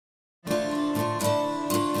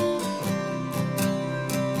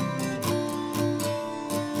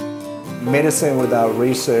Medicine without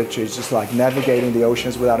research is just like navigating the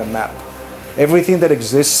oceans without a map. Everything that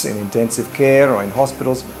exists in intensive care or in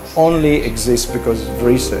hospitals only exists because of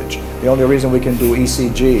research. The only reason we can do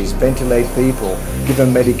ECGs, ventilate people, give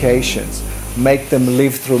them medications, make them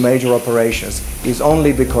live through major operations is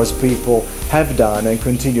only because people have done and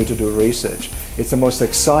continue to do research. It's the most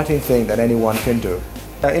exciting thing that anyone can do.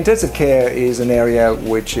 Intensive care is an area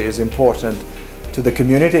which is important to the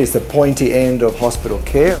community. It's the pointy end of hospital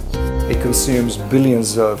care. It consumes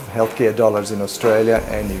billions of healthcare dollars in Australia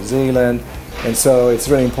and New Zealand, and so it's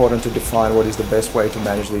really important to define what is the best way to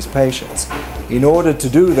manage these patients. In order to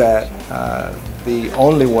do that, the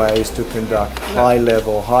only way is to conduct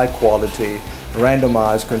high-level, high-quality,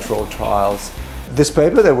 randomized controlled trials. This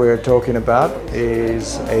paper that we're talking about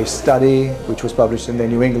is a study which was published in the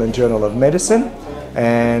New England Journal of Medicine,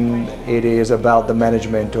 and it is about the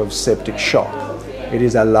management of septic shock. It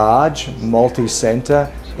is a large,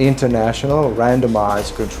 multi-center, international,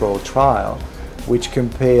 randomized controlled trial which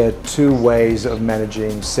compared two ways of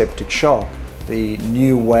managing septic shock. The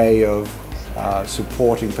new way of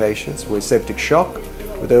supporting patients with septic shock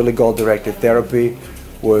with early goal-directed therapy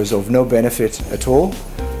was of no benefit at all,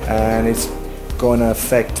 and it's going to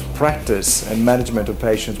affect practice and management of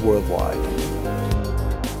patients worldwide.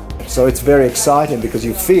 So it's very exciting because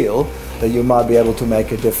you feel that you might be able to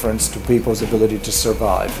make a difference to people's ability to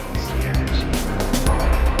survive.